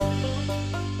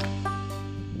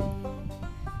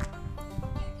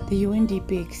The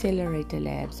UNDP Accelerator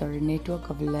Labs are a network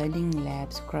of learning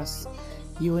labs across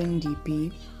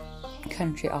UNDP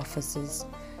country offices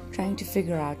trying to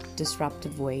figure out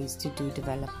disruptive ways to do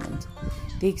development.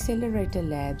 The Accelerator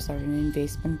Labs are an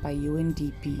investment by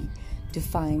UNDP to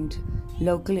find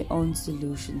locally owned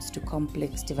solutions to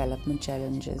complex development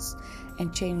challenges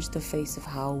and change the face of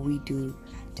how we do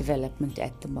development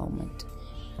at the moment.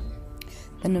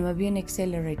 The Namibian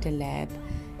Accelerator Lab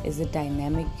is a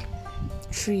dynamic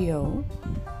trio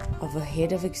of a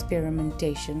head of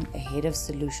experimentation, a head of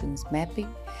solutions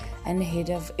mapping, and a head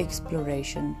of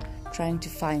exploration trying to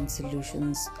find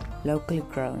solutions locally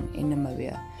grown in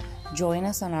Namibia. Join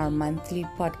us on our monthly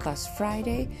podcast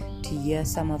Friday to hear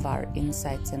some of our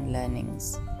insights and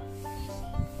learnings.